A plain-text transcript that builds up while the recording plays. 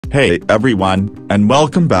Hey everyone, and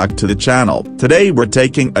welcome back to the channel. Today we're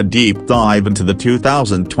taking a deep dive into the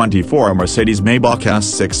 2024 Mercedes Maybach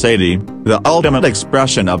S680, the ultimate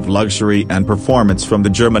expression of luxury and performance from the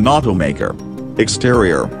German automaker.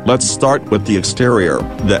 Exterior. Let's start with the exterior.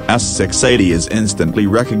 The S680 is instantly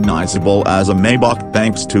recognizable as a Maybach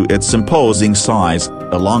thanks to its imposing size,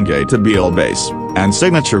 elongated wheelbase, and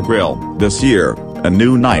signature grille. This year, a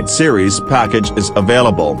new Night Series package is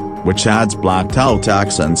available, which adds black tout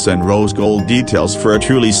accents and rose gold details for a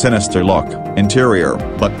truly sinister look. Interior.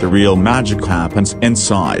 But the real magic happens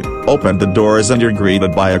inside. Open the doors and you're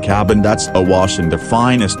greeted by a cabin that's awash in the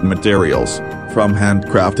finest materials. From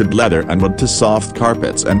handcrafted leather and wood to soft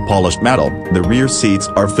carpets and polished metal, the rear seats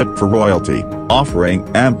are fit for royalty, offering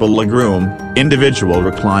ample legroom, individual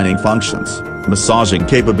reclining functions, massaging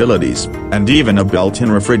capabilities, and even a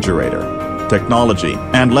built-in refrigerator. Technology.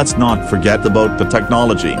 And let's not forget about the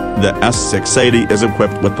technology. The S680 is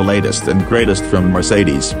equipped with the latest and greatest from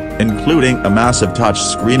Mercedes, including a massive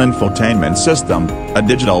touchscreen infotainment system, a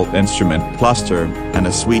digital instrument cluster, and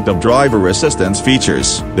a suite of driver assistance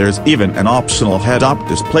features. There's even an optional head-up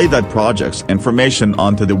display that projects information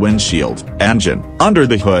onto the windshield. Engine. Under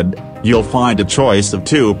the hood, you'll find a choice of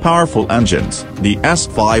two powerful engines. The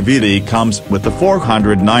S680 comes with a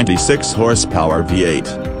 496 horsepower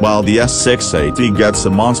V8, while the S680 gets a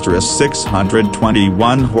monstrous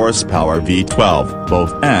 621 horsepower V12.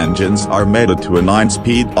 Both engines are mated to a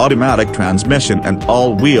 9-speed automatic transmission and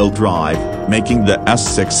all-wheel drive, making the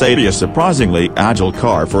S680 a surprisingly agile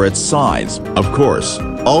car for its size. Of course,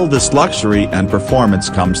 all this luxury and performance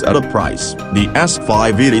comes at a price. The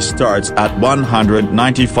S680 starts at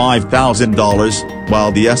 $195,000,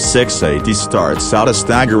 while the S680 starts at a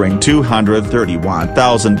staggering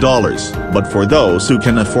 $231,000. But for those who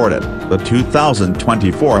can afford it, the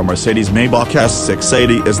 2024 Mercedes Maybach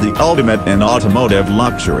S680 is the ultimate in automotive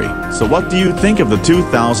luxury. So what do you think of the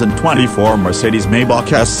 2024 Mercedes Maybach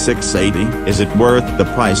S680? Is it worth the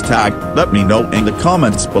price tag? Let me know in the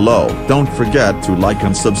comments below. Don't forget to like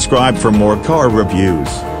and subscribe for more car reviews.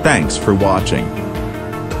 Thanks for watching.